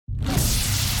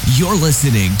You're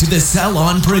listening to the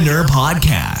Salonpreneur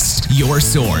podcast, your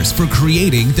source for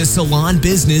creating the salon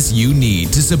business you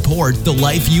need to support the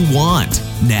life you want.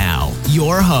 Now,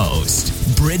 your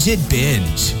host, Bridget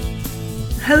Binge.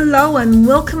 Hello and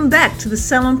welcome back to the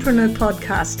Salonpreneur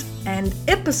podcast and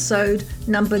episode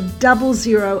number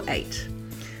 008.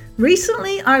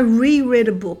 Recently, I reread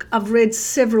a book I've read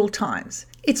several times.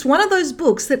 It's one of those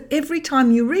books that every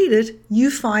time you read it, you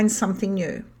find something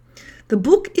new. The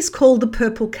book is called The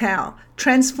Purple Cow,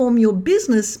 Transform Your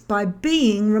Business by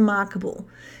Being Remarkable.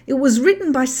 It was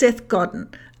written by Seth Godin,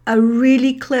 a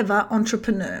really clever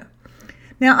entrepreneur.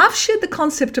 Now, I've shared the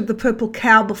concept of the purple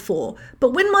cow before,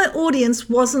 but when my audience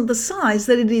wasn't the size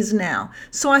that it is now,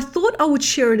 so I thought I would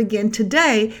share it again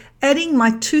today, adding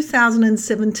my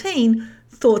 2017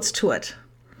 thoughts to it.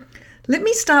 Let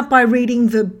me start by reading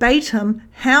verbatim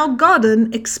how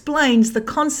Godin explains the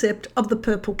concept of the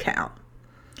purple cow.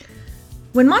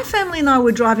 When my family and I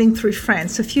were driving through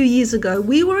France a few years ago,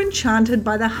 we were enchanted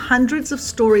by the hundreds of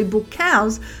storybook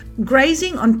cows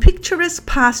grazing on picturesque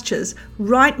pastures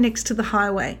right next to the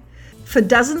highway. For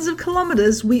dozens of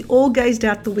kilometers, we all gazed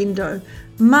out the window,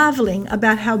 marveling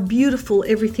about how beautiful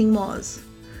everything was.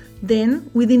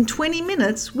 Then, within 20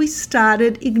 minutes, we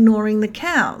started ignoring the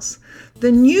cows.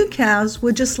 The new cows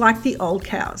were just like the old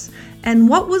cows, and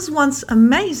what was once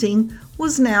amazing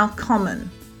was now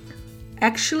common.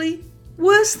 Actually,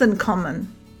 worse than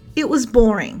common. It was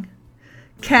boring.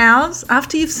 Cows,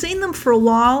 after you've seen them for a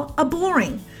while, are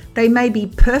boring. They may be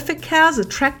perfect cows,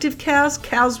 attractive cows,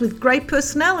 cows with great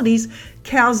personalities,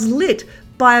 cows lit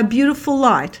by a beautiful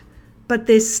light, but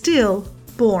they're still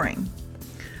boring.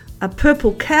 A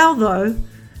purple cow, though,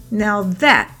 now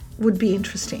that would be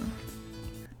interesting.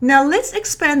 Now let's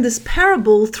expand this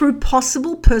parable through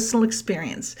possible personal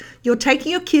experience. You're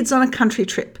taking your kids on a country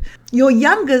trip. Your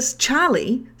youngest,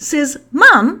 Charlie, says,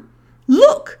 "Mum,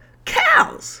 look,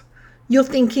 cows." You're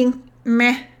thinking,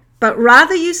 meh, but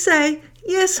rather you say,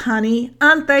 "Yes, honey,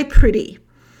 aren't they pretty?"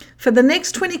 For the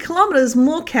next 20 kilometers,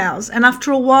 more cows, and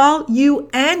after a while, you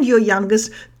and your youngest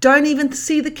don't even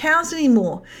see the cows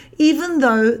anymore, even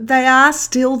though they are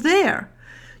still there.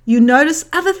 You notice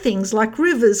other things like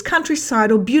rivers,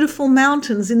 countryside, or beautiful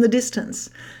mountains in the distance.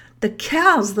 The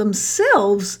cows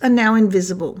themselves are now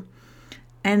invisible.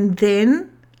 And then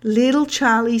little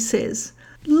Charlie says,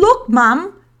 "Look,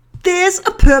 Mum, there's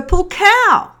a purple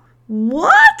cow."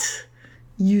 What?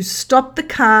 You stop the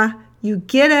car, you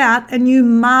get out, and you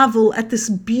marvel at this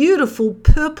beautiful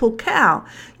purple cow.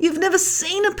 You've never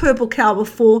seen a purple cow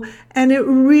before, and it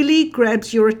really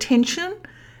grabs your attention,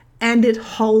 and it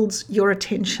holds your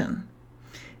attention.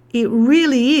 It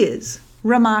really is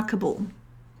remarkable.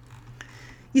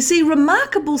 You see,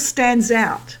 remarkable stands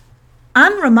out.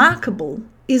 Unremarkable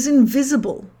is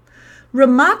invisible.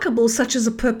 Remarkable, such as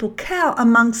a purple cow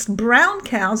amongst brown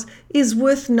cows, is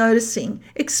worth noticing,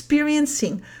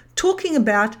 experiencing, talking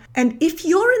about, and if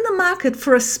you're in the market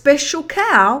for a special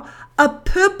cow, a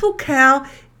purple cow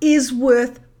is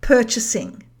worth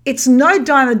purchasing. It's no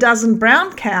dime a dozen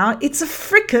brown cow, it's a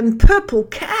frickin' purple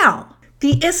cow.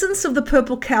 The essence of the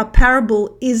purple cow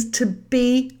parable is to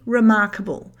be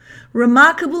remarkable.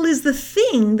 Remarkable is the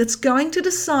thing that's going to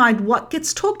decide what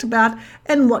gets talked about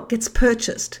and what gets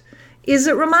purchased. Is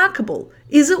it remarkable?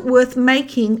 Is it worth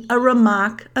making a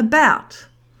remark about?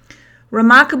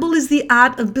 Remarkable is the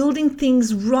art of building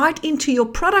things right into your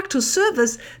product or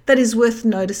service that is worth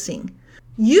noticing.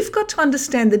 You've got to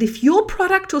understand that if your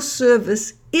product or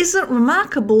service isn't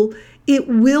remarkable, it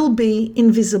will be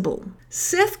invisible.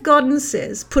 Seth Godin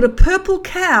says, put a purple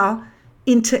cow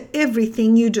into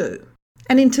everything you do.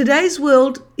 And in today's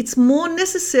world, it's more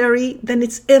necessary than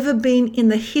it's ever been in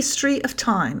the history of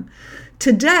time.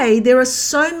 Today, there are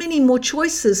so many more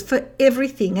choices for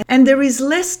everything, and there is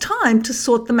less time to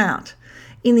sort them out.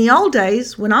 In the old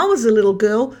days, when I was a little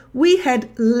girl, we had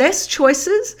less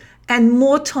choices and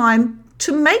more time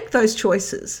to make those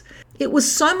choices. It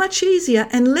was so much easier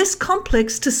and less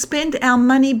complex to spend our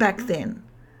money back then.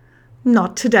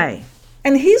 Not today.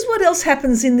 And here's what else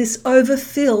happens in this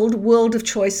overfilled world of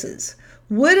choices.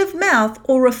 Word of mouth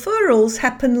or referrals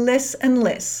happen less and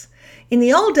less. In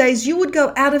the old days, you would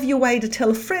go out of your way to tell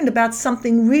a friend about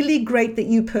something really great that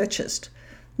you purchased.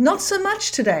 Not so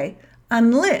much today,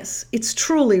 unless it's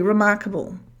truly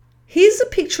remarkable. Here's a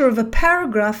picture of a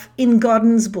paragraph in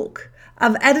Godin's book.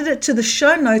 I've added it to the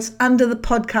show notes under the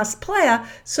podcast player,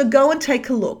 so go and take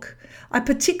a look. I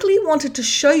particularly wanted to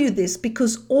show you this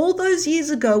because all those years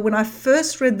ago when I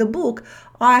first read the book,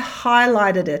 I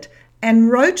highlighted it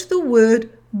and wrote the word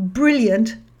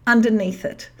brilliant underneath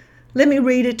it. Let me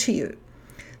read it to you.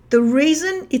 The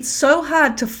reason it's so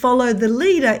hard to follow the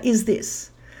leader is this.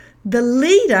 The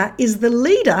leader is the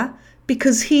leader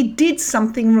because he did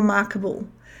something remarkable.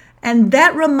 And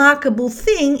that remarkable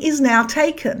thing is now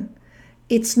taken.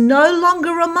 It's no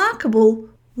longer remarkable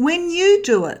when you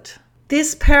do it.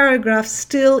 This paragraph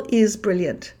still is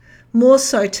brilliant, more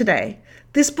so today.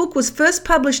 This book was first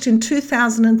published in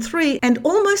 2003, and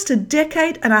almost a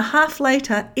decade and a half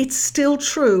later, it's still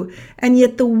true, and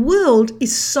yet the world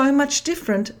is so much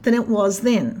different than it was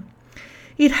then.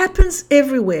 It happens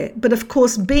everywhere, but of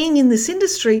course, being in this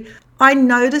industry, I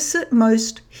notice it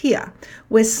most here,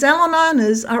 where salon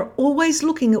owners are always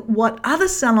looking at what other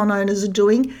salon owners are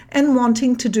doing and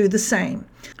wanting to do the same.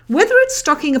 Whether it's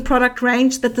stocking a product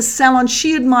range that the salon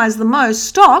she admires the most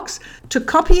stocks, to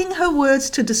copying her words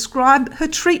to describe her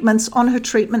treatments on her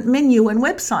treatment menu and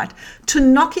website, to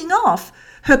knocking off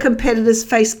her competitors'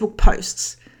 Facebook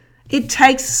posts. It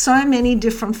takes so many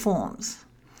different forms.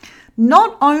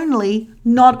 Not only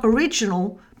not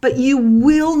original, but you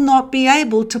will not be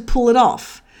able to pull it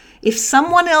off. If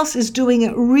someone else is doing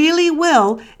it really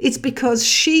well, it's because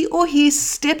she or he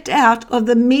stepped out of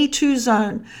the Me Too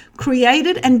zone,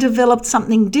 created and developed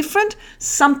something different,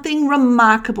 something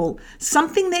remarkable,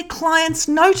 something their clients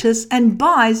notice and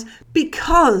buys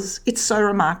because it's so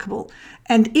remarkable.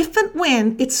 And if and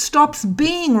when it stops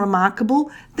being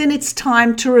remarkable, then it's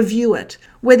time to review it.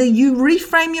 Whether you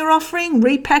reframe your offering,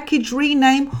 repackage,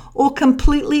 rename, or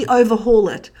completely overhaul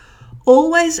it.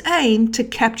 Always aim to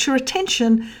capture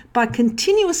attention by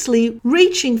continuously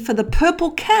reaching for the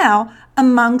purple cow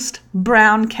amongst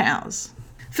brown cows.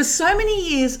 For so many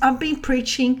years, I've been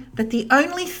preaching that the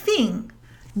only thing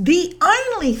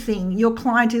your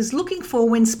client is looking for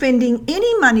when spending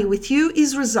any money with you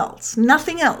is results,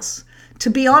 nothing else. To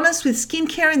be honest, with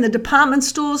skincare in the department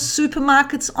stores,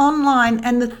 supermarkets, online,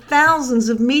 and the thousands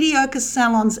of mediocre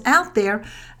salons out there,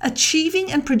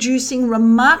 achieving and producing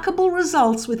remarkable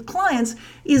results with clients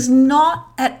is not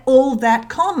at all that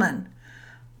common.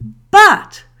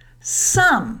 But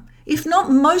some, if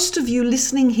not most of you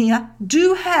listening here,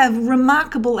 do have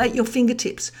remarkable at your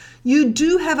fingertips. You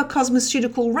do have a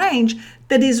cosmeceutical range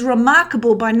that is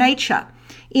remarkable by nature.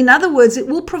 In other words, it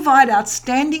will provide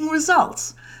outstanding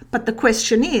results. But the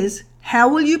question is, how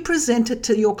will you present it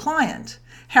to your client?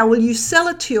 How will you sell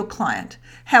it to your client?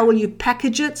 How will you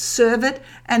package it, serve it,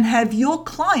 and have your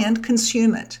client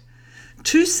consume it?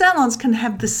 Two salons can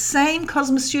have the same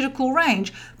cosmeceutical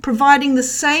range, providing the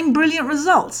same brilliant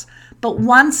results, but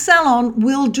one salon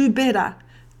will do better,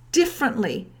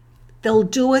 differently. They'll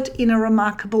do it in a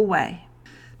remarkable way.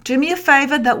 Do me a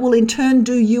favor that will in turn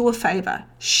do you a favor.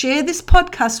 Share this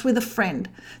podcast with a friend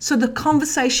so the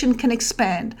conversation can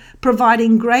expand,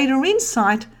 providing greater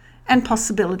insight and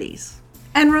possibilities.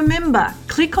 And remember,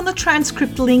 click on the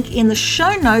transcript link in the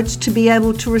show notes to be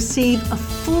able to receive a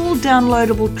full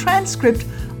downloadable transcript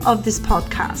of this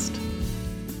podcast.